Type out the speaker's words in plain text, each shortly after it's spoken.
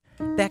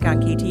back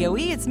on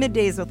KTOE. It's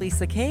Middays with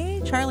Lisa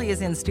Kay. Charlie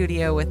is in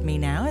studio with me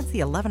now. It's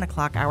the 11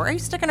 o'clock hour. Are you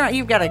sticking around?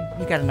 You got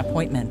an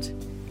appointment.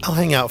 I'll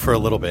hang out for a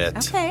little bit.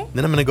 Okay.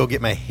 Then I'm going to go get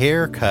my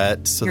hair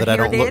cut so Your that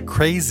I hair don't did? look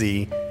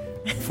crazy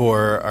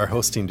for our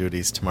hosting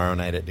duties tomorrow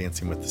night at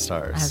Dancing with the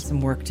Stars. I have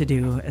some work to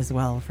do as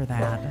well for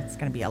that. It's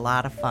going to be a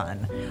lot of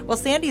fun. Well,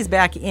 Sandy's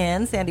back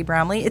in, Sandy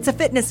Bromley. It's a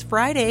Fitness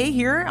Friday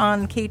here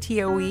on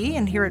KTOE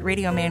and here at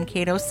Radio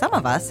Mankato. Some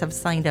of us have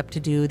signed up to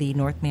do the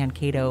North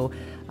Mankato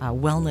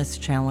Wellness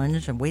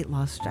Challenge and weight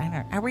loss.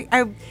 Can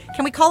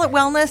we call it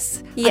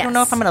wellness? Yes. I don't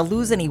know if I'm going to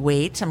lose any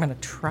weight. I'm going to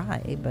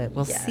try, but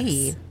we'll Yes.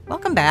 see.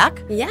 Welcome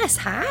back. Yes,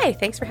 hi.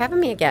 Thanks for having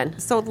me again.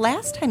 So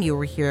last time you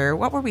were here,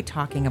 what were we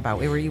talking about?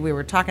 We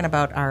were talking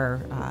about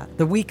our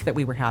the week that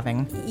we were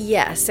having.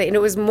 Yes, and it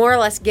was more or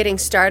less getting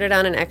started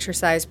on an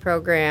exercise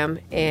program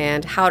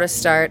and how to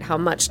start, how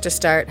much to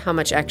start, how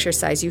much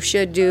exercise you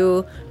should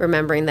do,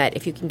 remembering that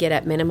if you can get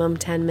at minimum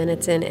 10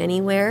 minutes in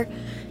anywhere,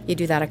 you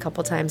do that a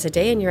couple times a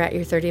day and you're at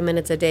your 30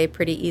 minutes a day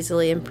pretty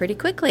easily and pretty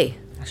quickly.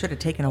 I should have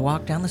taken a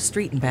walk down the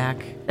street and back.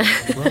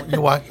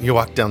 Well, you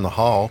walk down the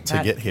hall to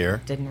That get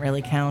here. Didn't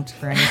really count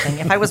for anything.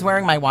 If I was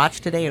wearing my watch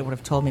today, it would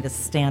have told me to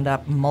stand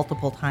up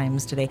multiple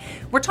times today.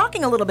 We're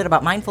talking a little bit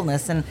about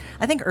mindfulness, and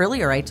I think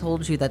earlier I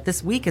told you that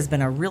this week has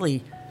been a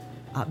really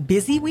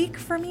busy week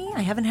for me.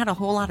 I haven't had a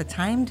whole lot of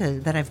time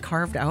that I've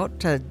carved out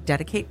to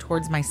dedicate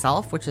towards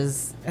myself,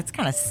 it's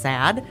kind of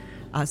sad.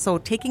 So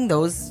taking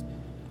those,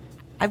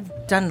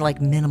 I've done like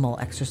minimal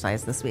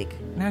exercise this week.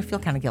 Now I feel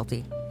kind of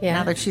guilty. Yeah.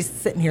 Now that she's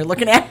sitting here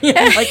looking at me,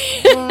 I'm like,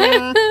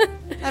 I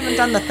haven't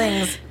done the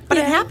things. But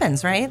it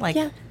happens, right? Like,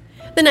 Yeah.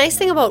 The nice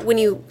thing about when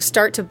you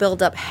start to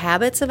build up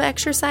habits of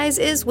exercise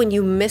is when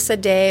you miss a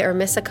day or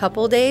miss a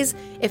couple days,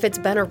 if it's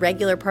been a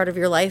regular part of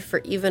your life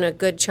for even a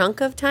good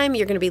chunk of time,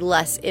 you're going to be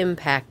less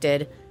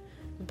impacted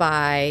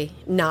by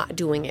not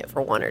doing it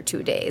for 1 or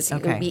 2 days. You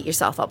Okay. can beat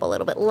yourself up a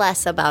little bit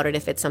less about it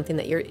if it's something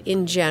that you're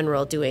in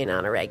general doing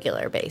on a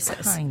regular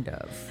basis. kind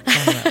of.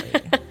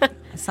 Generally.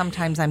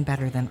 Sometimes I'm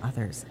better than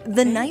others.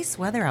 The nice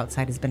weather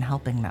outside has been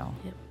helping, though.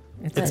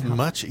 It's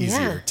much easier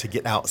Yeah. to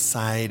get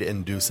outside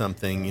and do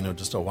something,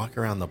 just a walk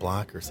around the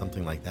block or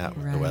something like that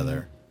with the Right.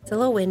 weather. It's a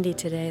little windy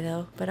today,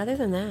 though, but other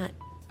than that,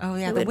 Oh,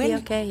 yeah. It The would be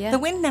wind. okay, yeah. The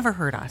wind never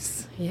hurt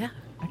us. yeah.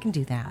 I can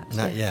do that.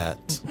 Not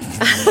yet.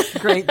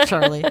 Great,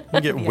 Charlie. You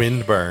get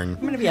windburn.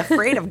 I'm going to be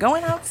afraid of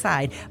going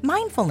outside.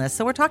 Mindfulness.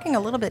 So we're talking a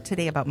little bit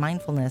today about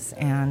mindfulness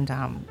and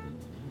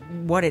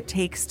what it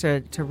takes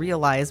to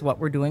realize what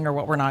we're doing or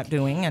what we're not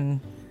doing and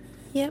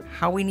Yep.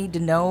 how we need to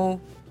know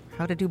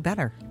how to do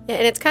better. Yeah,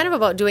 and it's kind of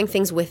about doing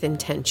things with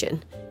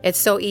intention. It's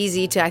so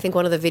easy to, I think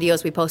one of the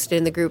videos we posted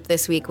in the group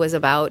this week was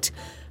about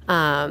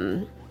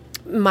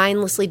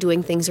mindlessly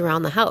doing things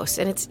around the house.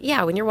 And it's,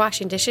 when you're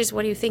washing dishes,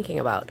 what are you thinking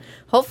about?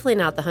 Hopefully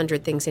not the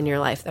 100 things in your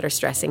life that are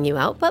stressing you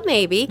out, but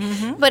maybe.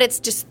 But it's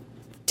just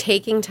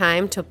taking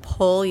time to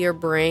pull your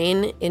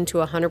brain into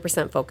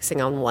 100% focusing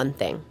on one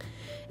thing.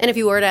 And if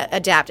you were to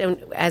adapt,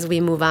 and as we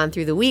move on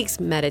through the weeks,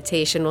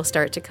 meditation will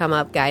start to come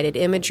up, guided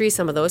imagery,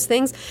 some of those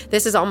things.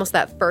 This is almost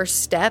that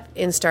first step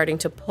in starting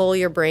to pull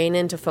your brain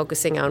into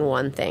focusing on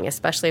one thing,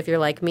 especially if you're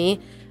like me.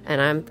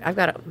 And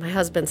my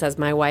husband says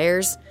my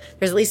wires,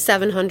 there's at least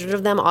 700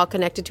 of them all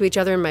connected to each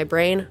other in my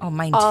brain. Oh,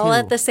 mine all too.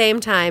 at the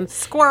same time.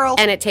 Squirrel.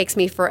 And it takes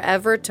me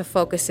forever to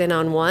focus in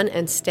on one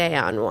and stay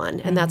on one.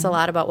 And that's a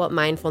lot about what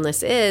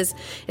mindfulness is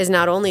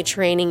not only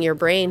training your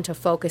brain to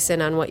focus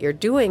in on what you're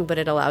doing, but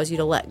it allows you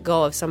to let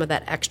go of some of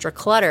that extra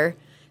clutter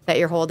that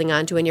you're holding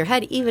on to in your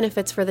head, even if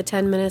it's for the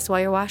 10 minutes while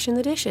you're washing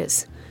the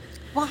dishes.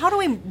 Well, how do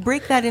we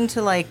break that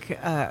into like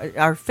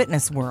our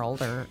fitness world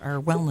or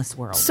our wellness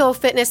world? So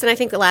fitness, and I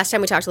think the last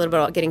time we talked a little bit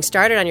about getting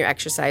started on your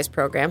exercise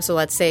program. So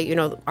let's say,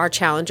 our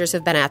challengers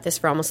have been at this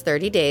for almost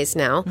 30 days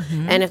now.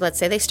 And if let's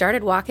say they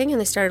started walking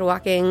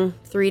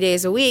 3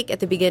 days a week at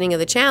the beginning of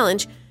the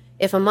challenge,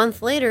 if a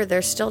month later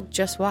they're still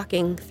just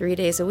walking 3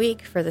 days a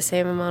week for the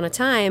same amount of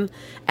time,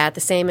 at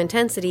the same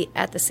intensity,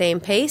 at the same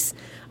pace,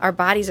 our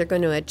bodies are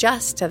going to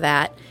adjust to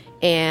that.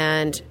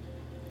 And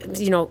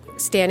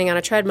standing on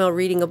a treadmill,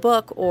 reading a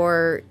book,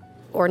 or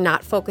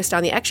not focused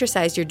on the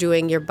exercise you're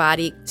doing, your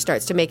body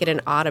starts to make it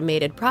an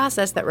automated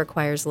process that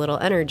requires little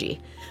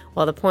energy.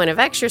 Well, the point of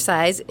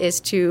exercise is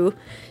to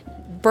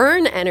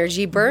burn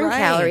energy, burn Right.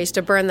 calories,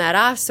 to burn that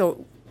off.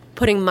 So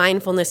putting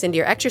mindfulness into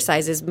your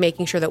exercise is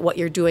making sure that what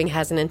you're doing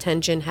has an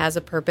intention, has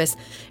a purpose,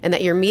 and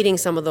that you're meeting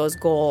some of those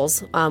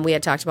goals. We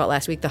had talked about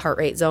last week the heart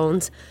rate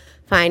zones.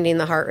 Finding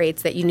the heart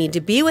rates that you need to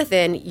be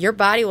within, your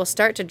body will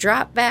start to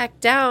drop back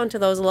down to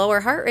those lower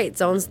heart rate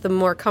zones the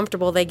more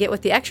comfortable they get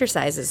with the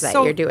exercises that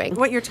you're doing.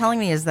 What you're telling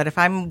me is that if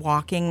I'm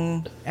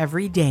walking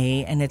every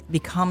day and it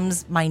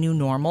becomes my new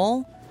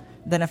normal,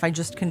 then if I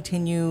just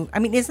continue,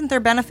 isn't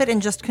there benefit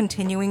in just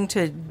continuing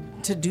to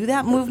to do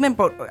that movement,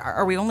 but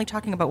are we only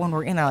talking about when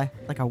we're in a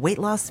weight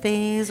loss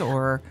phase,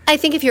 or I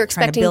think if you're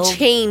trying to expecting build-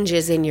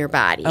 changes in your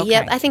body. Okay.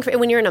 Yep. I think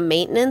when you're in a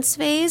maintenance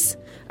phase,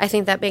 I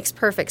think that makes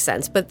perfect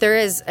sense. But there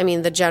is,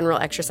 the general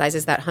exercise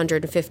is that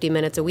 150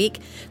 minutes a week.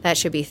 That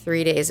should be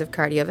 3 days of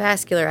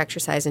cardiovascular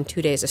exercise and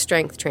 2 days of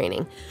strength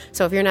training.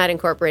 So if you're not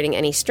incorporating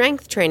any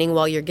strength training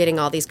while you're getting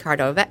all these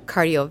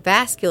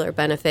cardiovascular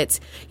benefits,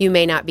 you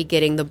may not be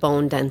getting the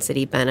bone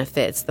density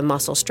benefits, the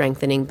muscle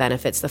strengthening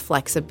benefits, the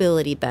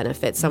flexibility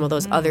benefits, some of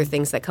those other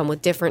things that come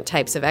with different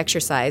types of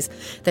exercise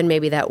than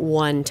maybe that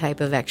one type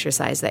of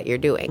exercise that you're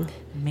doing.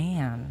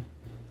 man,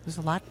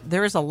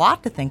 there is a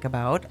lot to think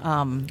about.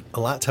 A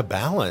lot to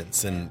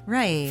balance and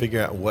Right.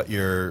 figure out what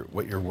your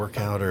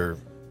workout or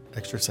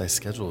exercise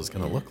schedule is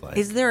going to look like.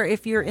 Is there,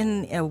 if you're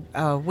in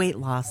a weight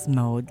loss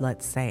mode,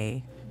 let's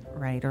say,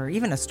 right, or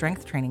even a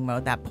strength training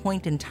mode, that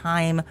point in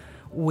time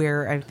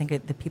where I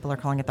think the people are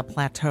calling it the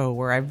plateau,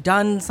 where I've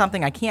done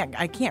something, I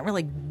can't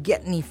really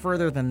get any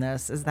further than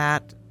this. Is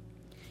that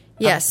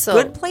Yes, a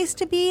good place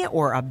to be,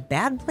 or a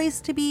bad place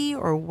to be,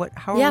 or what?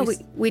 How? Yeah, are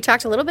we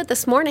talked a little bit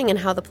this morning and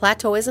how the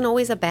plateau isn't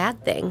always a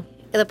bad thing.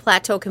 The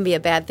plateau can be a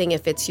bad thing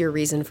if it's your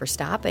reason for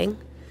stopping.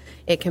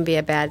 It can be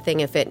a bad thing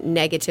if it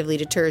negatively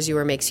deters you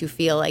or makes you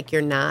feel like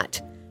you're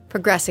not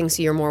progressing,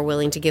 so you're more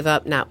willing to give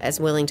up, not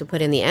as willing to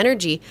put in the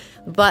energy.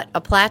 But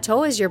a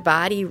plateau is your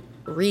body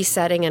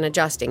resetting and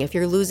adjusting. If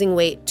you're losing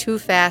weight too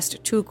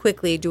fast, too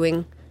quickly,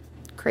 doing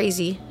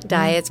crazy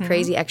diets,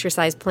 crazy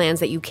exercise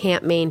plans that you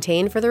can't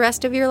maintain for the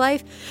rest of your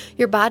life,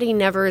 your body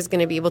never is going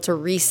to be able to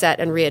reset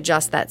and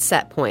readjust that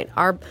set point.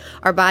 Our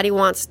body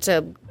wants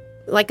to,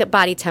 like a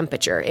body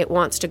temperature, it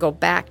wants to go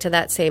back to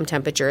that same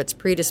temperature. It's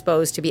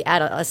predisposed to be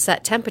at a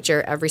set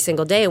temperature every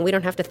single day, and we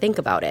don't have to think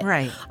about it.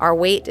 Right. Our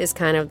weight is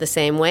kind of the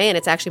same way, and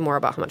it's actually more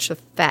about how much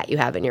fat you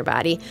have in your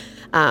body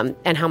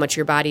and how much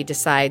your body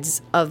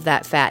decides of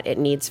that fat it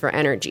needs for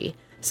energy.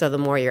 So the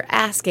more you're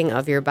asking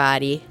of your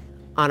body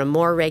on a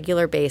more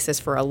regular basis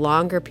for a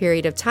longer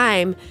period of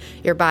time,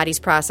 your body's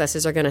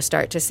processes are going to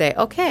start to say,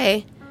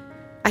 okay,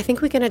 I think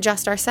we can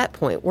adjust our set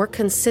point. We're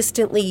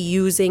consistently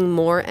using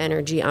more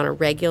energy on a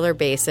regular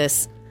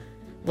basis.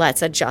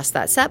 Let's adjust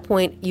that set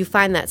point. You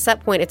find that set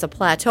point, it's a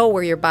plateau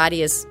where your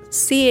body is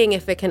seeing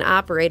if it can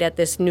operate at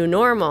this new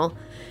normal.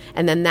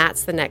 And then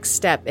that's the next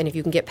step. And if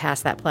you can get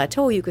past that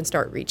plateau, you can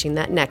start reaching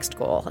that next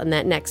goal and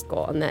that next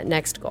goal and that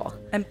next goal.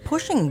 And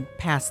pushing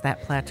past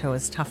that plateau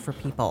is tough for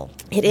people.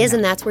 It is,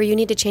 and that's where you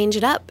need to change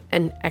it up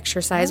and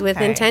exercise with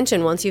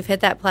intention. Once you've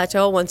hit that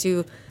plateau, once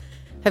you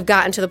have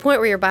gotten to the point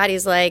where your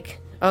body's like,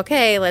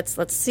 okay, let's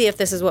see if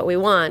this is what we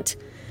want,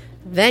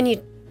 then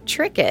you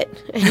trick it.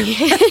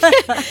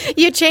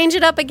 You change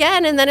it up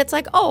again, and then it's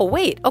like, oh,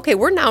 wait, okay,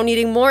 we're now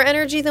needing more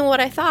energy than what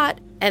I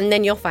thought. And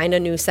then you'll find a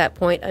new set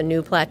point, a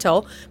new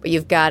plateau, but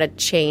you've got to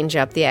change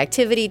up the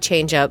activity,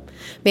 change up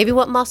maybe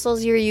what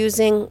muscles you're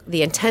using,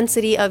 the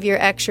intensity of your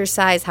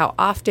exercise, how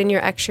often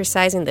you're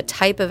exercising, the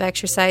type of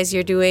exercise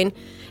you're doing.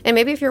 And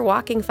maybe if you're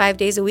walking 5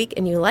 days a week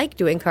and you like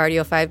doing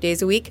cardio 5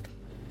 days a week,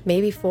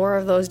 maybe 4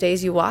 of those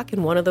days you walk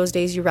and 1 of those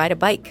days you ride a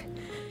bike.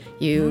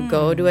 You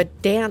go to a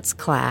dance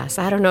class.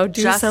 I don't know,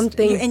 do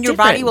something and your different.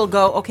 body will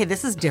go, okay,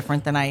 this is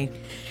different than I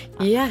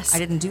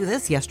didn't do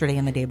this yesterday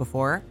and the day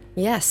before.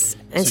 Yes.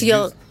 And so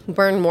you'll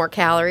burn more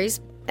calories.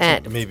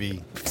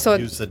 Maybe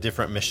use a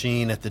different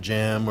machine at the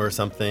gym or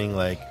something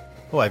like,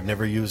 oh, I've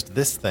never used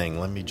this thing.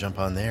 Let me jump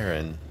on there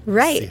and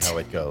see how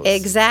it goes.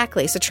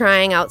 Exactly. So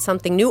trying out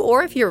something new,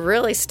 or if you're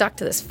really stuck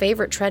to this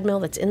favorite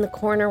treadmill that's in the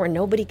corner where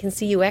nobody can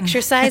see you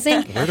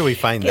exercising. Where do we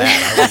find that?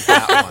 I want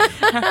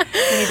that one.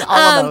 We need all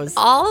of those.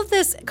 All of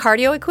this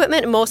cardio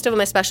equipment, most of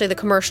them, especially the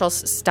commercial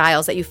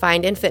styles that you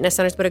find in fitness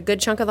centers, but a good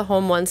chunk of the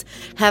home ones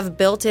have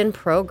built-in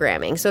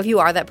programming. So if you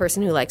are that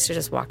person who likes to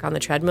just walk on the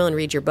treadmill and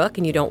read your book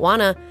and you don't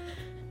want to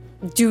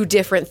do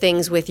different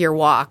things with your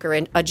walk or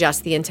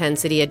adjust the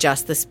intensity,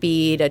 adjust the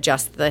speed,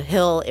 adjust the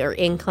hill or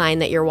incline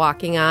that you're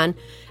walking on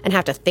and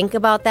have to think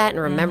about that and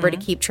remember to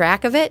keep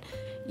track of it,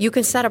 you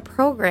can set a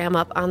program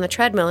up on the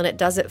treadmill and it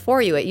does it for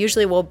you. It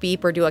usually will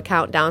beep or do a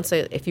countdown.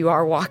 So if you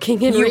are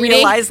walking and you reading,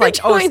 realize like,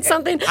 doing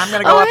something, I'm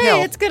going to go uphill.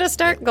 Hey, it's going to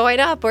start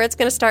going up or it's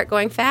going to start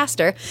going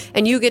faster.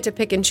 And you get to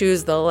pick and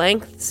choose the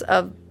lengths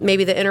of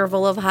maybe the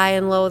interval of high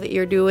and low that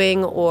you're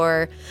doing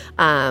or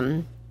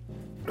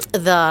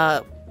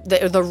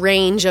the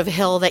range of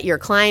hill that you're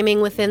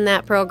climbing within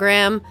that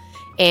program.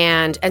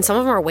 And some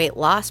of them are weight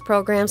loss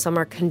programs, some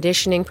are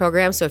conditioning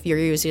programs. So if you're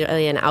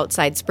usually an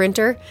outside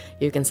sprinter,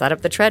 you can set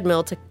up the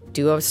treadmill to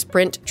do a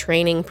sprint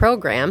training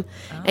program.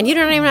 And you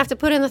don't even have to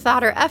put in the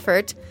thought or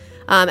effort.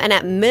 And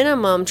at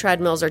minimum,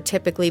 treadmills are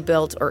typically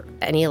built, or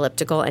any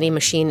elliptical, any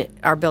machine,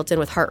 are built in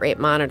with heart rate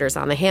monitors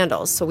on the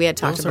handles. So we had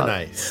talked about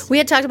nice. We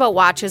had talked about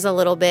watches a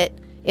little bit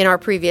in our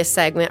previous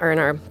segment, or in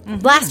our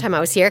last time I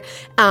was here.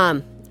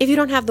 If you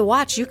don't have the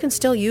watch, you can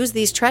still use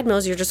these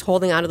treadmills. You're just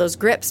holding onto those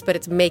grips, but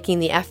it's making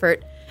the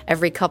effort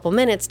every couple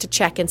minutes to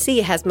check and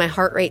see, has my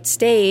heart rate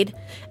stayed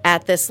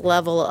at this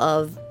level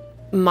of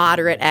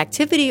moderate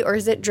activity, or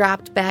is it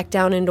dropped back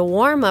down into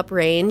warm-up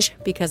range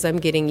because I'm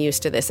getting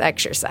used to this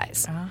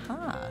exercise?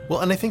 Well,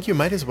 and I think you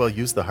might as well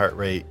use the heart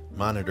rate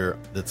monitor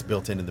that's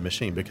built into the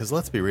machine, because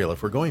let's be real,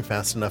 if we're going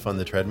fast enough on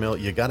the treadmill,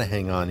 you got to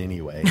hang on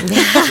anyway. So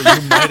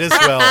you might as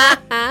well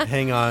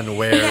hang on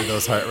where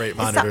those heart rate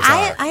monitors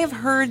are. I have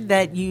heard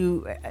that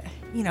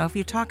if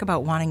you talk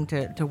about wanting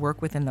to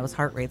work within those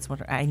heart rates,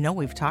 I know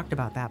we've talked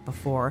about that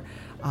before,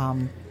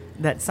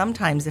 that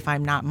sometimes if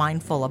I'm not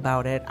mindful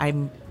about it,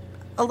 I'm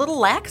a little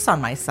lax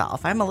on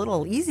myself. I'm a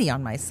little easy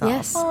on myself.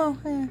 Yes.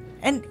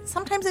 And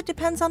sometimes it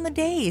depends on the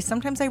day.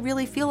 Sometimes I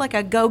really feel like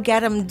a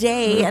go-get-'em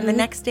day, and the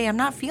next day I'm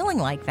not feeling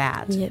like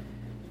that. Yep.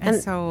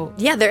 And so...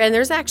 Yeah,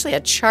 there's actually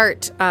a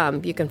chart.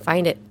 You can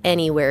find it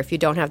anywhere if you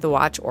don't have the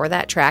watch or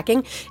that tracking.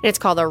 And it's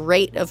called a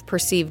rate of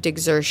perceived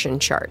exertion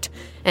chart.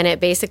 And it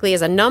basically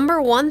is a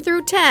number 1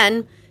 through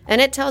 10. And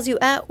it tells you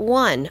at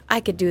 1, I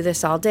could do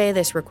this all day.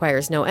 This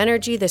requires no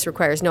energy. This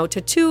requires no.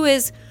 To 2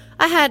 is,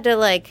 I had to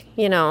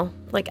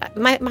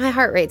my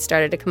heart rate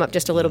started to come up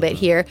just a little bit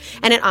here.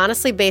 And it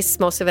honestly based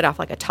most of it off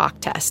like a talk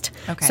test.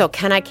 Okay. So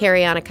can I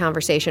carry on a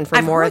conversation for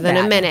more than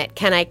a minute?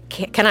 Can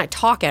I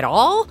talk at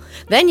all?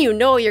 Then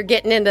you're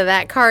getting into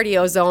that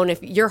cardio zone.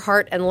 If your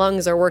heart and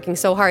lungs are working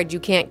so hard, you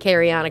can't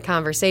carry on a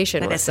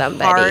conversation with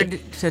somebody.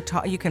 It's hard to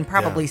talk. You can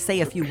probably say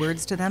a few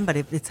words to them, but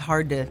it's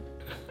hard to...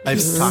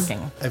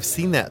 talking. I've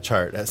seen that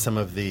chart at some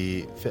of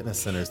the fitness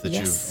centers that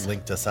you've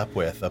linked us up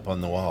with up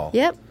on the wall.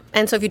 Yep.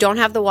 And so if you don't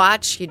have the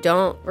watch, you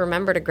don't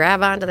remember to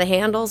grab onto the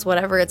handles,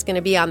 whatever it's going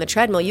to be on the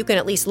treadmill, you can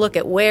at least look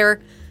at where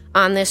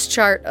on this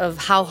chart of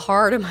how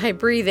hard am I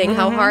breathing,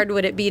 how hard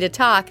would it be to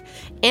talk,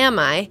 am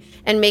I,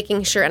 and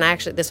making sure, and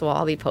actually this will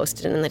all be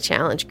posted in the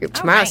challenge group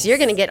tomorrow, nice. So you're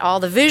going to get all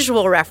the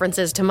visual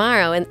references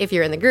tomorrow, and if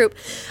you're in the group.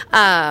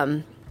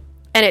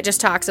 And it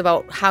just talks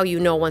about how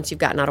once you've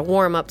gotten out of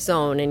warm-up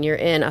zone and you're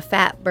in a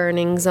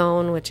fat-burning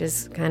zone, which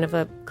is kind of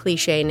a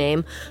cliche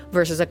name,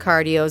 versus a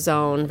cardio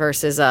zone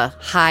versus a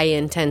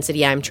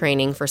high-intensity, I'm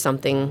training for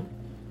something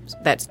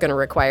that's going to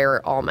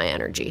require all my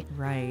energy.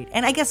 Right.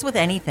 And I guess with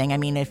anything, I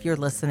mean, if you're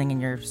listening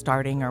and you're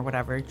starting or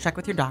whatever, check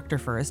with your doctor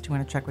first. You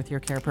want to check with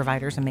your care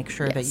providers and make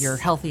sure that you're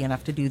healthy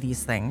enough to do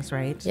these things,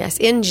 right? Yes.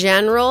 In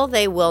general,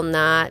 they will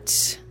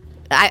not...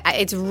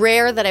 it's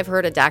rare that I've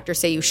heard a doctor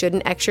say you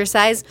shouldn't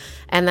exercise.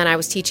 And then I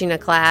was teaching a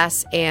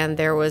class, and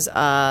there was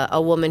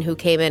a woman who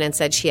came in and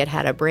said she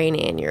had a brain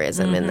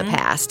aneurysm in the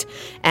past.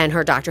 And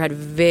her doctor had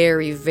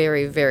very,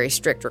 very, very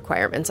strict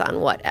requirements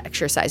on what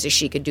exercises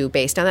she could do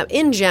based on that.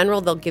 In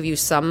general, they'll give you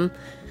some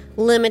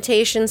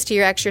limitations to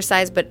your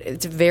exercise, but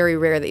it's very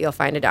rare that you'll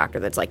find a doctor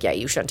that's like, yeah,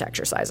 you shouldn't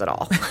exercise at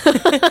all.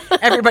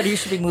 Everybody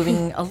should be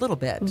moving a little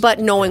bit. But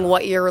knowing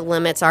what your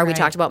limits are, Right. we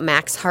talked about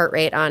max heart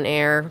rate on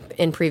air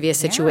in previous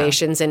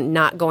situations, and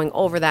not going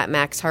over that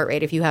max heart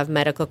rate if you have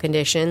medical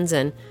conditions.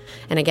 And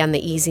again,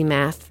 the easy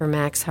math for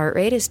max heart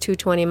rate is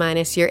 220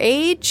 minus your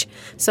age.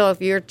 So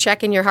if you're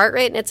checking your heart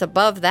rate and it's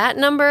above that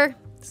number,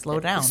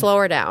 Slow down. slow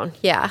her down.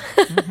 Yeah.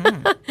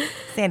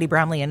 Sandy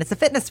Bromley, and it's a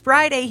Fitness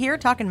Friday here,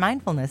 talking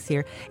mindfulness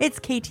here. It's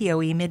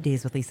KTOE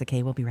Middays with Lisa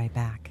Kay. We'll be right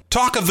back.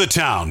 Talk of the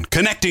town,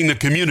 connecting the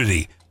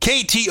community.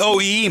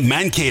 KTOE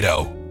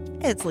Mankato.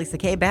 It's Lisa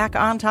Kay back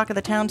on Talk of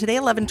the Town today,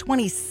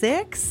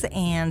 11:26,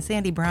 and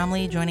Sandy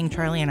Bromley joining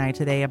Charlie and I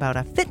today about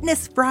a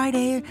Fitness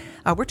Friday.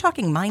 We're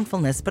talking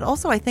mindfulness, but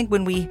also I think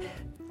when we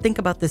think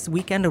about this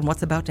weekend and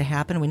what's about to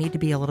happen, we need to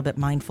be a little bit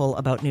mindful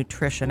about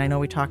nutrition. I know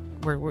we're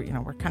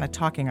kind of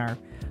talking our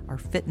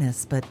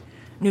fitness, but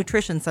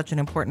nutrition's such an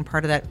important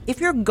part of that.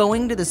 If you're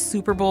going to the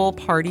Super Bowl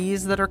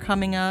parties that are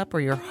coming up, or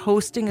you're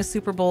hosting a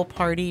Super Bowl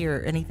party or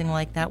anything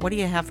like that, what do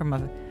you have from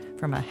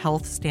a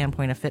health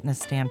standpoint, a fitness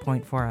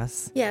standpoint for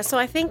us? Yeah, so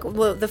I think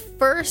the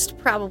first,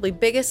 probably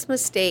biggest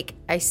mistake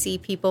I see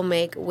people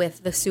make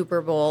with the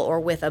Super Bowl or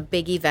with a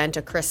big event,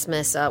 a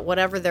Christmas,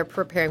 whatever they're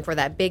preparing for,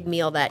 that big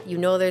meal that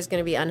there's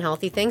going to be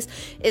unhealthy things,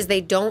 is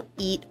they don't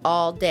eat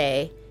all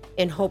day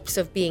in hopes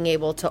of being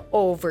able to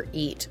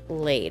overeat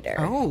later.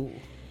 Oh.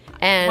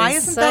 And why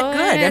isn't that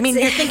good? I mean,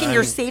 you're thinking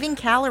you're saving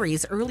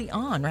calories early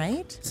on,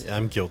 right?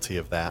 I'm guilty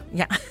of that.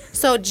 Yeah.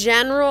 So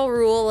general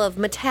rule of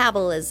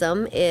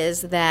metabolism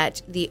is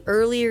that the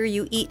earlier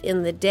you eat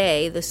in the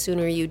day, the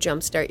sooner you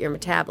jumpstart your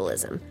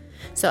metabolism.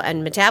 So,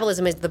 and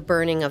metabolism is the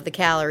burning of the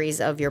calories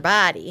of your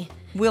body.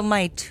 Will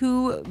my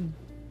 2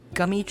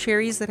 gummy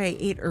cherries that I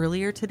ate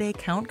earlier today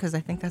count? Because I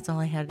think that's all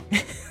I had.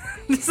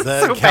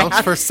 That counts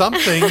for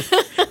something.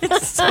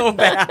 It's so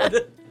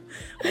bad.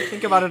 I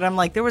think about it, I'm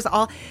like, there was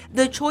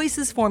the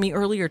choices for me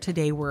earlier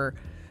today were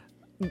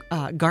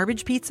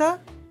garbage pizza.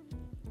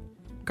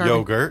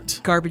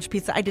 Yogurt. Garbage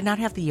pizza. I did not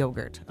have the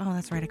yogurt. Oh,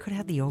 that's right. I could have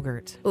had the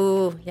yogurt.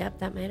 Ooh, yep,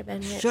 that might have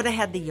been it. Should have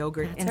had the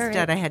yogurt. That's Instead, all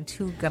right. I had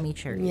 2 gummy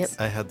cherries. Yep.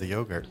 I had the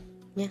yogurt.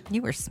 Yeah.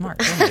 You were smart.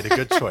 I made a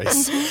good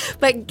choice.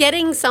 But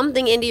getting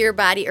something into your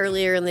body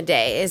earlier in the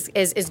day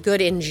is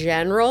good in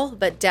general,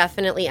 but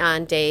definitely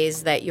on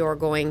days that you're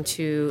going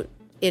to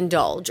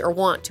indulge or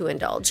want to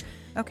indulge.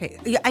 Okay.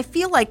 Yeah, I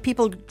feel like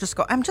people just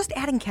go, I'm just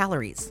adding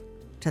calories.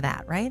 to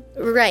that, right?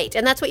 Right.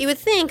 And that's what you would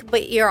think,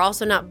 but you're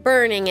also not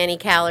burning any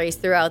calories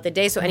throughout the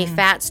day. So any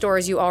fat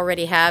stores you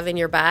already have in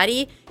your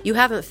body, you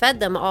haven't fed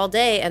them all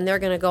day, and they're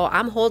going to go,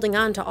 I'm holding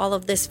on to all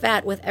of this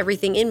fat with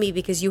everything in me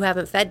because you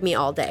haven't fed me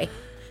all day.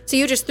 So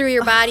you just threw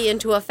your body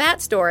into a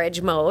fat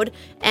storage mode,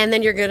 and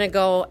then you're going to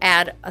go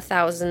add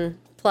 1,000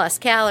 plus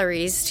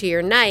calories to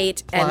your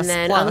night, Plus. And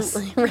then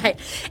right.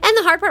 And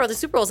the hard part about the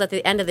Super Bowl is at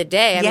the end of the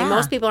day. I mean,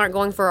 most people aren't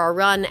going for a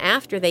run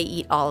after they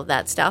eat all of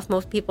that stuff.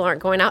 Most people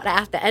aren't going out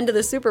at the end of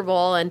the Super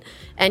Bowl and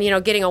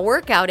getting a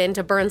workout in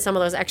to burn some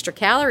of those extra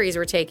calories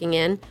we're taking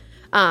in.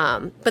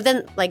 But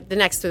then, like, the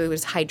next food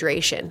is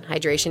hydration.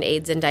 Hydration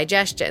aids in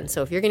digestion.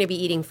 So if you're going to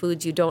be eating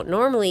foods you don't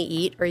normally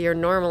eat or you're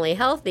normally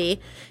healthy,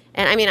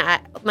 and I mean,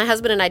 my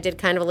husband and I did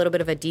kind of a little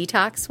bit of a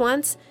detox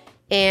once.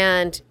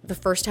 And the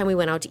first time we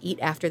went out to eat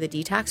after the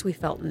detox, we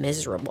felt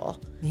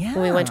miserable. Yeah.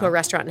 When we went to a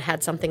restaurant and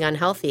had something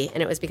unhealthy.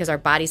 And it was because our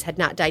bodies had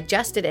not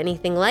digested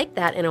anything like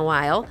that in a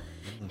while.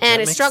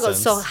 And it struggled.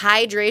 Sense. So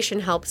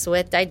hydration helps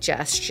with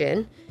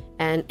digestion.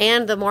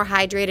 And the more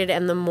hydrated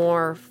and the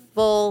more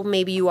full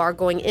maybe you are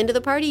going into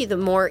the party, the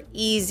more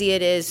easy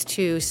it is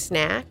to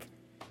snack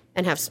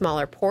and have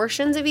smaller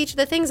portions of each of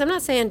the things. I'm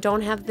not saying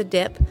don't have the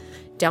dip,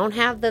 don't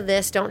have the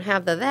this, don't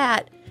have the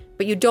that.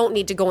 But you don't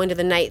need to go into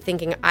the night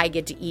thinking, I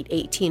get to eat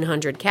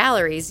 1,800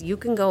 calories. You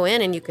can go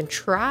in and you can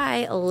try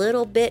a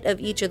little bit of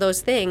each of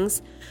those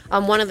things.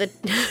 One of the,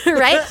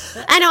 right?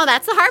 I know,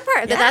 that's the hard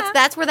part. Yeah.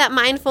 That's where that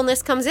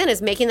mindfulness comes in,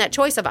 is making that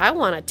choice of, I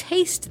want to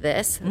taste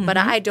this, but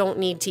I don't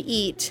need to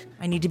eat.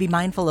 I need to be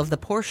mindful of the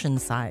portion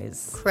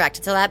size.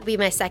 Correct. So that'd be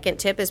my second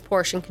tip, is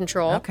portion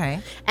control.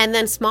 Okay. And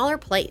then smaller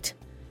plate.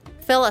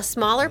 Fill a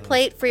smaller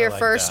plate for your like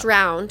first that.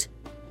 round,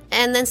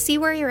 and then see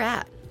where you're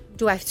at.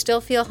 Do I still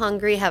feel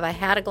hungry? Have I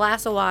had a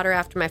glass of water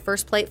after my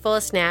first plate full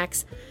of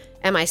snacks?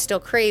 Am I still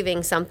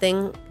craving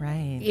something?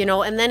 Right.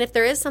 And then if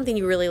there is something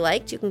you really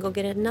liked, you can go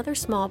get another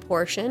small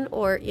portion,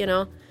 or,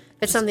 if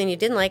it's something you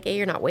didn't like,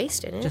 you're not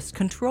wasting it. Just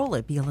control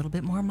it. Be a little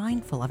bit more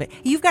mindful of it.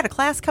 You've got a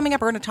class coming up.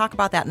 We're going to talk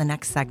about that in the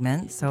next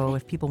segment. So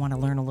if people want to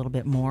learn a little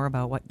bit more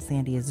about what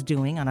Sandy is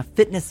doing on a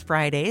Fitness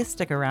Friday,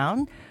 stick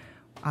around.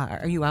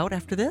 Are you out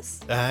after this?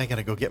 I got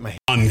to go get my...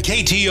 On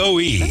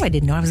KTOE. Oh, I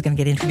didn't know I was going to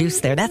get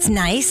introduced there. That's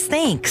nice.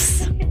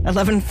 Thanks.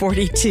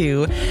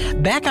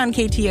 11:42. Back on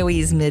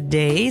KTOE's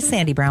Midday.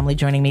 Sandy Bromley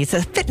joining me. It's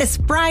a Fitness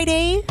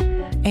Friday.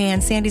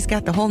 And Sandy's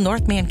got the whole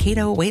North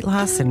Mankato weight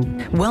loss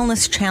and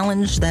wellness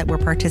challenge that we're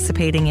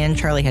participating in.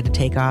 Charlie had to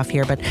take off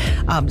here. But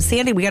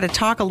Sandy, we got to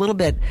talk a little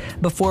bit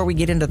before we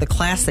get into the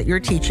class that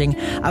you're teaching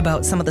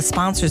about some of the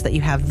sponsors that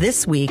you have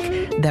this week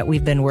that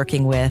we've been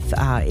working with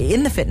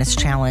in the fitness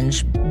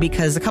challenge,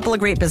 because a couple of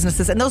great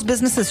businesses, and those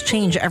businesses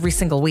change every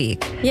single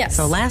week. Yes.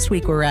 So last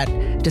week we were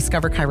at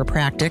Discover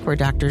Chiropractic, where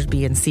Doctors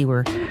B and C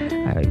were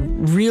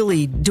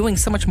really doing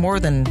so much more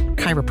than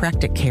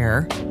chiropractic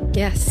care.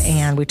 Yes.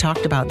 And we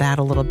talked about that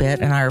a little bit.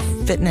 And our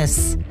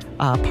fitness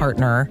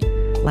partner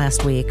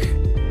last week,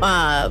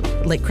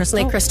 Lake Crystal.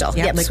 Lake Crystal.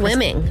 Yeah, Yep, Lake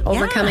swimming. Crystal.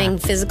 Overcoming Yeah.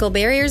 physical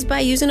barriers by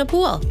using a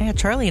pool. Yeah,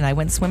 Charlie and I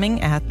went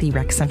swimming at the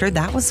rec center.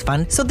 That was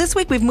fun. So this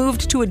week we've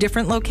moved to a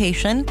different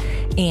location,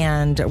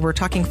 and we're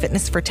talking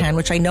Fitness for 10,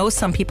 which I know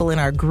some people in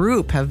our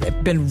group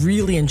have been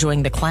really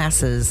enjoying the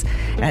classes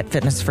at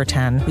Fitness for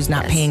 10, who's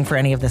not paying for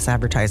any of this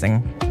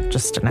advertising.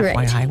 Just an Right.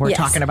 FYI. We're Yes.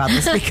 talking about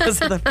this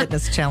because of the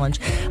fitness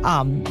challenge.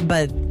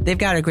 But they've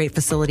got a great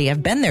facility.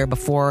 I've been there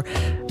before.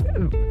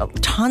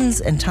 Tons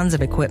and tons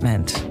of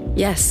equipment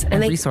Yes.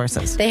 and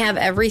resources. They have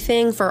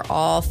everything for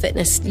all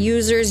fitness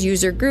users,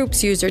 user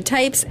groups, user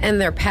types,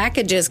 and their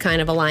packages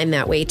kind of align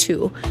that way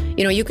too.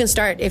 You can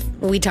start, if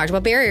we talked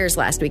about barriers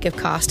last week, if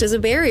cost is a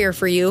barrier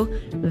for you,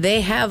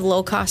 they have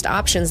low cost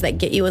options that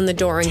get you in the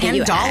door and give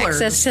you $10.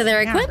 access to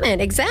their Yeah.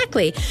 equipment.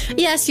 Exactly.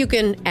 Yes, you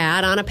can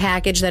add on a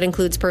package that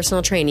includes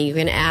personal training. You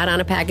can add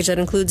on a package that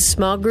includes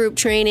small group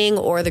training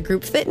or the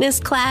group fitness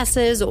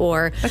classes,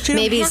 or But you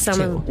don't maybe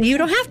have you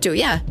don't have to.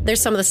 Yeah.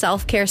 There's some of the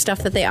self-care stuff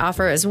that they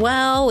offer as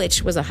well,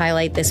 which was a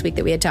highlight this week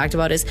that we had talked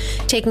about, is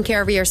taking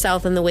care of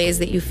yourself in the ways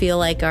that you feel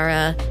like are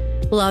a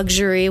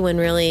luxury, when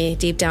really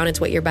deep down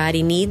it's what your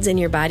body needs and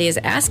your body is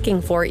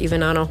asking for,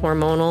 even on a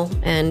hormonal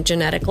and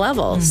genetic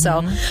level.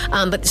 So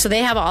they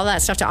have all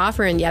that stuff to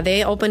offer. And yeah,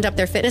 they opened up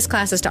their fitness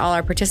classes to all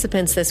our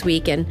participants this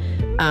week. And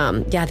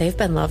they've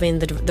been loving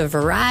the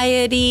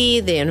variety,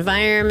 the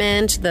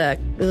environment, the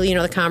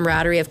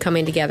camaraderie of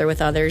coming together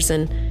with others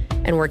and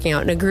working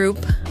out in a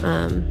group.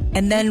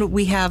 And then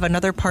we have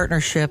another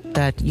partnership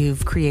that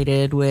you've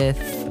created with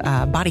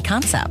Body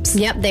Concepts.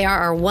 Yep, they are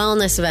our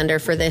wellness vendor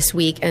for this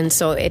week. And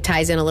so it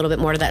ties in a little bit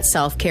more to that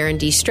self-care and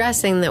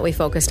de-stressing that we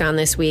focused on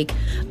this week,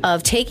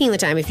 of taking the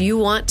time. If you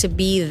want to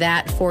be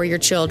that for your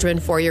children,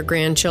 for your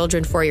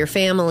grandchildren, for your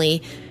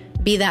family,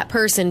 be that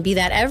person, be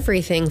that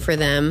everything for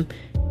them,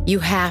 you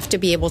have to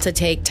be able to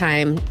take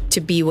time to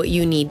be what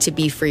you need to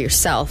be for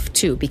yourself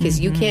too, because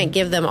you can't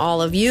give them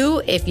all of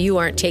you if you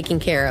aren't taking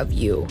care of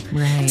you.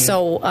 Right.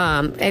 So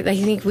I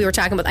think we were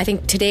talking about, I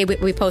think today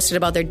we posted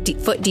about their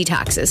foot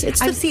detoxes.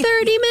 It's I've seen-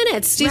 30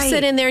 minutes. You Right.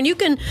 sit in there and you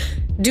can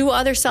do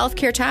other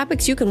self-care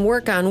topics. You can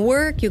work on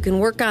work. You can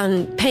work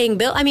on paying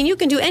bills. I mean, you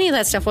can do any of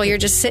that stuff while you're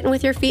just sitting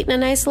with your feet in a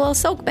nice little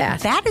soak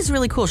bath. That is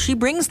really cool. She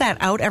brings that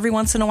out every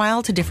once in a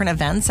while to different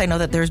events. I know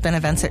that there's been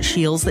events at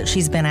Shields that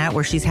she's been at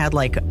where she's had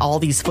like all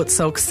these foot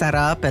soaks set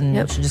up,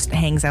 and she just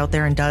hangs out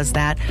there and does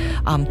that.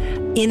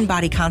 In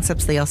Body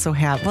Concepts, they also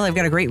have, well, they've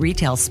got a great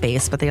retail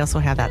space, but they also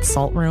have that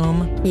salt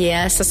room.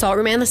 Yes, the salt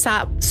room and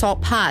the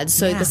salt pods.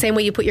 So the same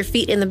way you put your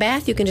feet in the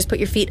bath, you can just put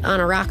your feet on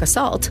a rock of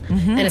salt.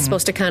 And it's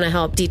supposed to kind of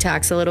help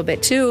detox a little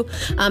bit too.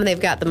 They've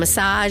got the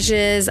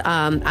massages.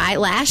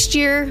 Last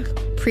year,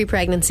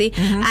 pre-pregnancy,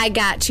 I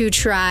got to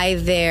try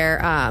their...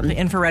 the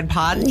infrared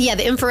pod? Yeah,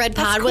 the infrared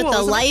pod with the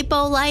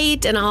lipo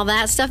light and all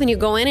that stuff. And you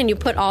go in and you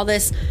put all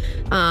this...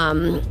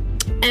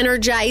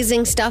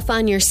 energizing stuff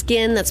on your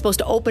skin that's supposed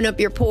to open up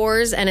your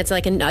pores, and it's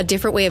like a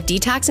different way of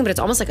detoxing, but it's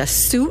almost like a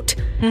suit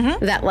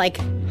that like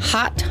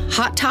hot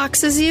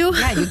toxes you.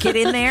 Yeah, you get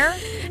in there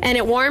and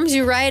it warms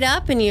you right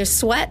up, and you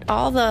sweat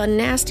all the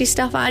nasty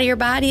stuff out of your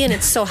body, and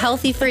it's so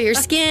healthy for your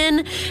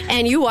skin.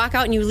 And you walk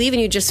out and you leave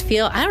and you just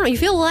feel, I don't know, you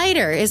feel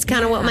lighter is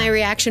kind of what my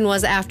reaction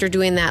was after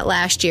doing that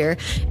last year.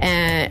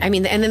 And I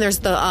mean, and then there's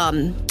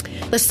the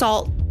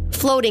salt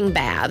floating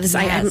baths.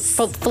 Yes.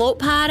 Float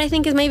pod, I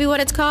think is maybe what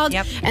it's called.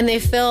 Yep. And they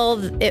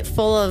fill it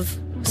full of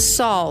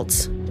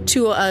salt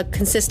to a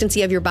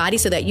consistency of your body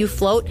so that you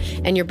float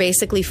and you're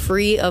basically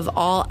free of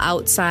all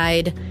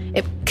outside.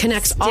 It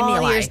connects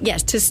all your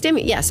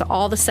so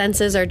all the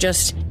senses are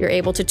just, you're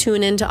able to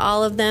tune into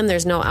all of them.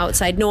 There's no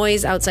outside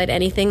noise, outside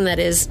anything that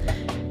is.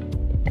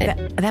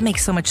 That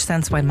makes so much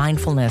sense why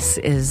mindfulness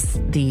is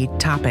the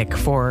topic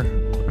for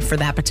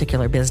that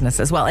particular business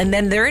as well. And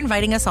then they're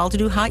inviting us all to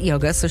do hot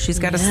yoga. So she's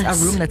got a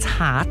room that's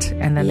hot,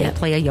 and then they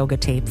play a yoga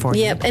tape for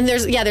you. Yep. And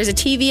there's a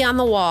TV on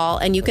the wall,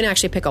 and you can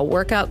actually pick a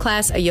workout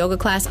class, a yoga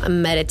class, a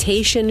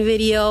meditation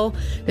video.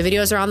 The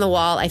videos are on the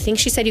wall. I think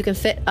she said you can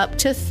fit up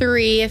to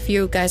 3 if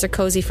you guys are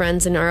cozy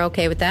friends and are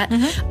okay with that.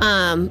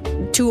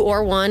 2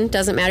 or 1,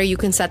 doesn't matter. You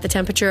can set the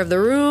temperature of the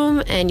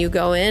room, and you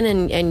go in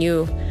and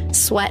you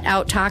sweat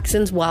out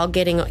toxins while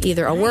getting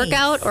either a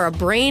workout or a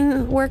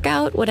brain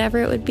workout,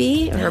 whatever it would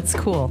be. That's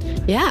cool.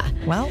 Yeah.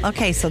 Well,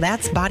 okay, so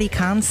that's Body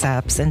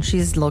Concepts, and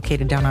she's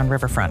located down on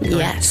Riverfront, correct?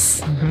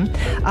 Yes.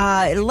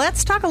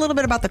 Let's talk a little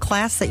bit about the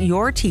class that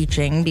you're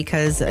teaching,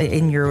 because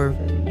in your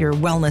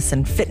wellness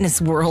and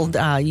fitness world,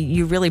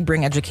 you really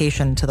bring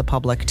education to the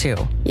public, too.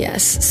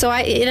 Yes. So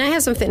I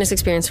have some fitness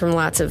experience from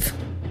lots of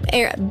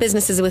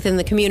businesses within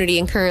the community,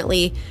 and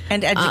currently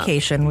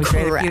education.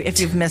 Correct. If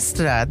you've missed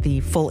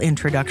the full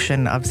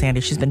introduction of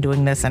Sandy, she's been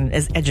doing this and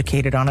is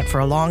educated on it for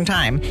a long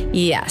time.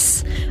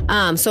 Yes.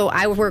 So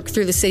I work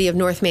through the city of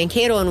North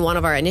Mankato, and one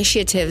of our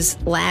initiatives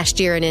last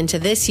year and into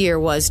this year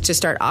was to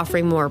start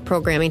offering more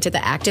programming to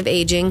the active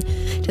aging,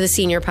 to the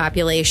senior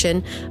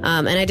population.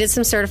 And I did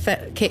some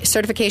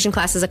certification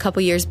classes a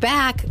couple years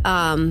back.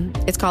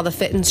 It's called the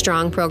Fit and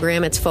Strong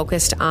program. It's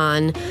focused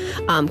on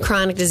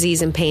chronic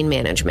disease and pain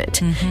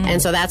management.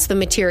 And so that's the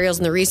materials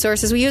and the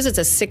resources we use. It's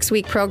a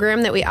 6-week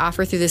program that we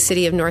offer through the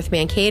city of North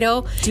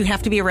Mankato. Do you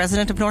have to be a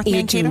resident of North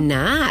Mankato? You do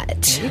not.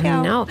 There you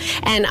go. No.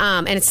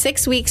 And it's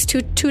 6 weeks,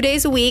 two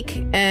days a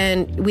week,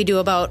 and we do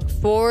about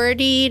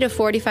 40 to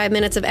 45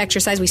 minutes of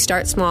exercise. We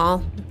start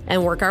small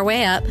and work our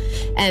way up.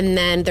 And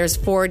then there's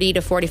 40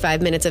 to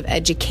 45 minutes of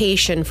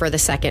education for the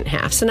second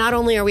half. So not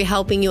only are we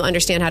helping you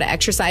understand how to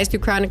exercise through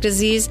chronic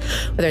disease,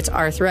 whether it's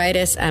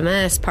arthritis,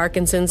 MS,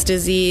 Parkinson's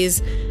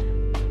disease,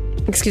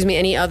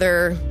 any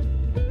other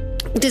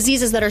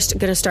diseases that are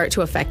going to start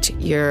to affect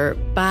your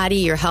body,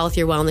 your health,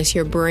 your wellness,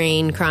 your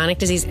brain, chronic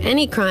disease.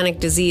 Any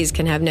chronic disease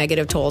can have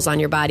negative tolls on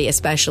your body,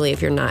 especially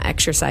if you're not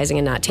exercising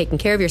and not taking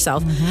care of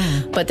yourself.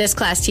 But this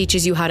class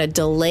teaches you how to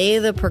delay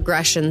the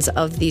progressions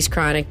of these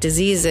chronic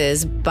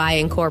diseases by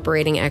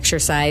incorporating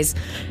exercise.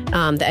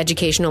 The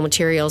educational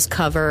materials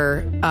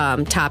cover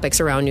topics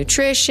around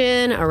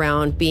nutrition,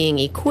 around being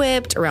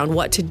equipped, around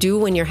what to do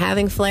when you're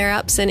having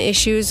flare-ups and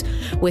issues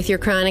with your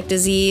chronic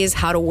disease,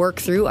 how to work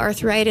through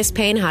arthritis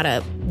pain, how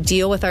to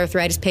deal with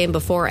arthritis pain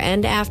before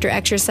and after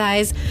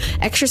exercise.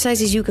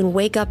 Exercises you can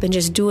wake up and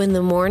just do in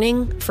the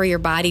morning for your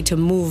body to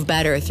move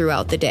better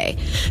throughout the day.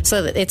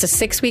 So it's a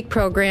 6-week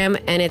program,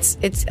 and it's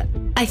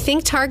I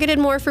think targeted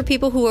more for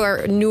people who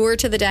are newer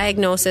to the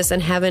diagnosis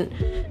and haven't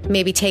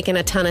maybe taken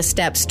a ton of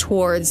steps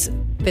towards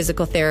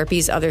physical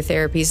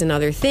therapies, and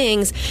other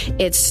things.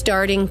 It's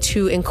starting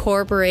to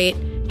incorporate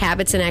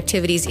habits and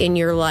activities in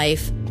your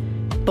life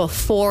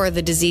before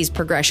the disease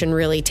progression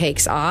really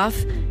takes off,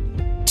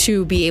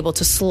 to be able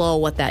to slow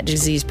what that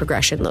disease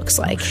progression looks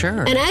like. Sure.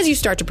 And as you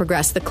start to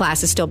progress, the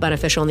class is still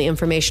beneficial and the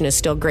information is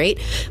still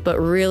great. But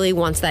really,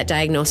 once that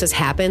diagnosis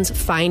happens,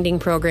 finding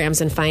programs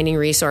and finding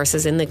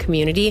resources in the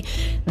community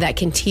that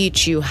can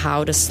teach you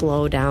how to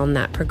slow down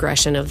that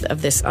progression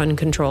of this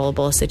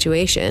uncontrollable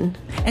situation.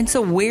 And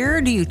so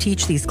where do you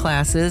teach these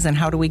classes, and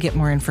how do we get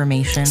more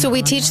information? So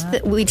we teach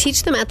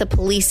them at the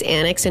police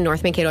annex in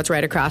North Mankato. It's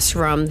right across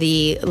from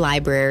the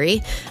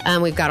library.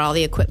 We've got all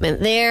the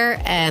equipment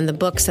there and the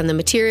books and the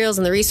materials. materials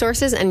and the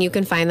resources, and you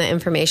can find that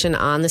information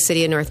on the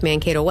City of North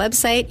Mankato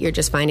website. You're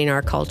just finding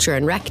our Culture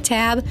and Rec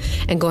tab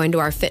and going to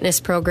our fitness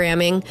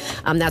programming.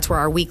 That's where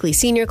our weekly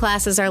senior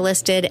classes are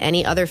listed.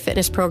 Any other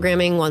fitness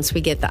programming once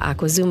we get the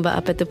Aqua Zumba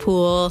up at the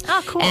pool.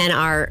 Oh, cool. And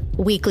our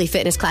weekly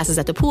fitness classes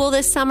at the pool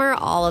this summer.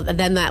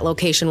 Then that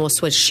location will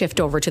shift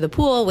over to the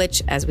pool,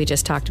 which, as we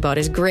just talked about,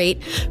 is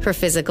great for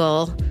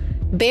physical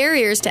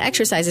barriers to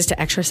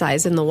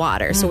exercise in the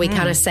water. So we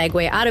kind of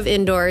segue out of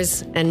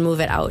indoors and move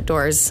it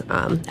outdoors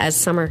as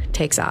summer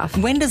takes off.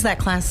 When does that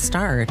class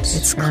start?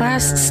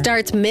 Class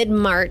starts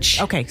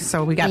mid-March. Okay,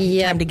 so we got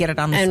time to get it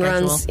on the and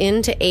schedule. runs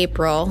into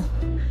April.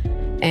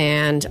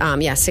 And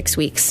 6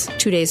 weeks,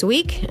 2 days a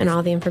week, and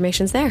all the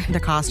information's there. The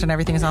cost and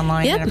everything is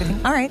online Yep. and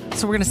everything. All right,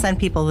 so we're going to send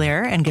people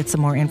there and get some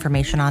more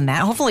information on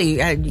that.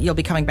 Hopefully, you'll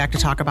be coming back to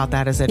talk about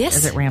that as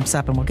it ramps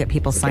up, and we'll get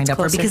people signed up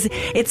for it, because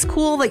it's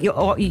cool that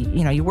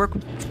you work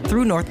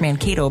through North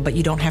Mankato, but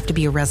you don't have to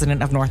be a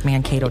resident of North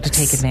Mankato to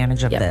take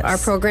advantage of this. Our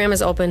program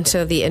is open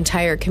to the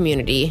entire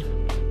community,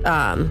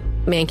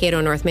 Mankato,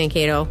 North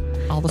Mankato,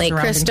 all the Lake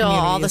surrounding Crystal, all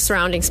the communities.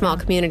 surrounding small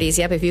communities.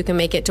 Yep, if you can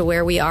make it to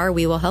where we are,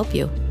 we will help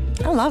you.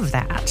 I love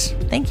that.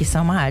 Thank you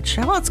so much.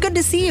 Well, it's good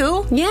to see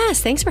you.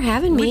 Yes, thanks for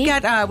having me.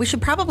 We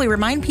should probably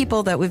remind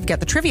people that we've got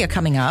the trivia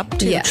coming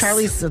up. Yes.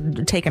 Charlie's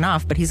taken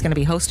off, but he's going to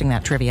be hosting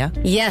that trivia.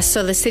 Yes,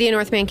 so the City of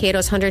North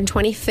Mankato's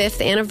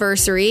 125th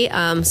anniversary.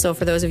 So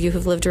for those of you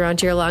who've lived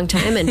around here a long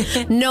time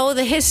and know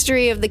the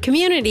history of the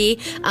community,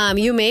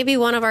 you may be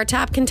one of our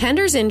top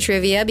contenders in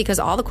trivia, because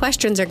all the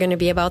questions are going to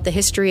be about the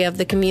history of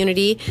the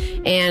community,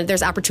 and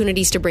there's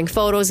opportunities to bring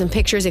photos and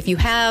pictures if you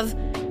have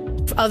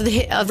of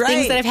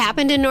things that have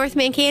happened in North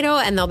Mankato,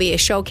 and they'll be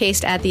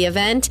showcased at the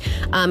event.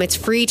 It's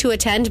free to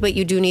attend, but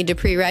you do need to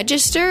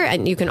pre-register,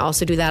 and you can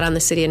also do that on the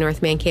City of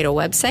North Mankato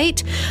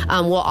website.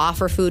 We'll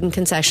offer food and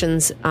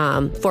concessions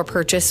for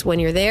purchase when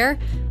you're there.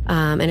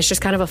 And it's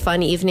just kind of a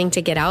fun evening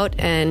to get out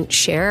and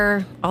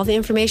share all the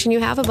information you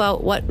have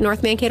about what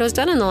North Mankato's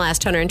done in the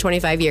last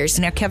 125 years.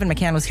 Now, Kevin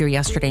McCann was here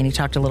yesterday, and he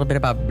talked a little bit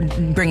about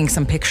bringing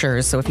some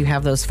pictures. So if you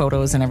have those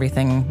photos and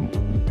everything,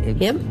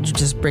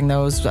 just bring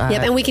those.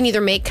 And we can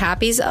either make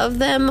copies of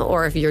them,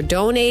 or if you're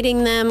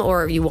donating them,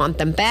 or if you want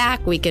them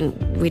back, we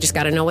just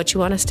got to know what you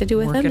want us to do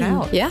with work them. it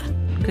out. Yeah.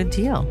 Good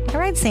deal. All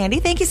right, Sandy,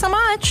 thank you so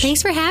much.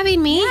 Thanks for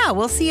having me. Yeah,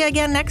 we'll see you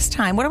again next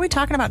time. What are we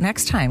talking about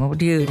next time?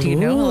 Do you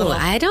know? A little?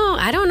 I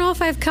don't know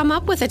if I've come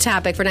up with a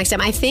topic for next time.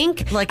 I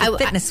think Like a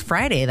Fitness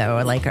Friday,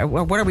 though. Like,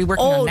 what are we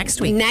working on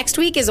next week? Next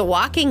week is a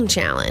walking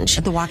challenge.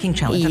 The walking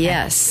challenge. Okay.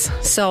 Yes.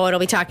 So it'll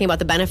be talking about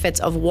the benefits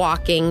of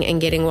walking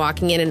and getting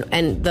walking in,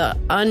 and the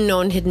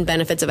unknown hidden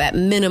benefits of, at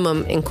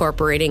minimum,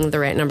 incorporating the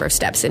right number of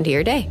steps into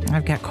your day.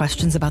 I've got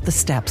questions about the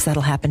steps.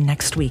 That'll happen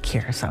next week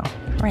here. So,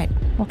 all right.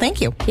 Well,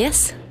 thank you.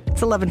 Yes. It's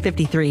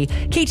 11:53.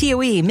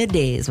 KTOE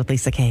Middays with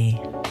Lisa Kay.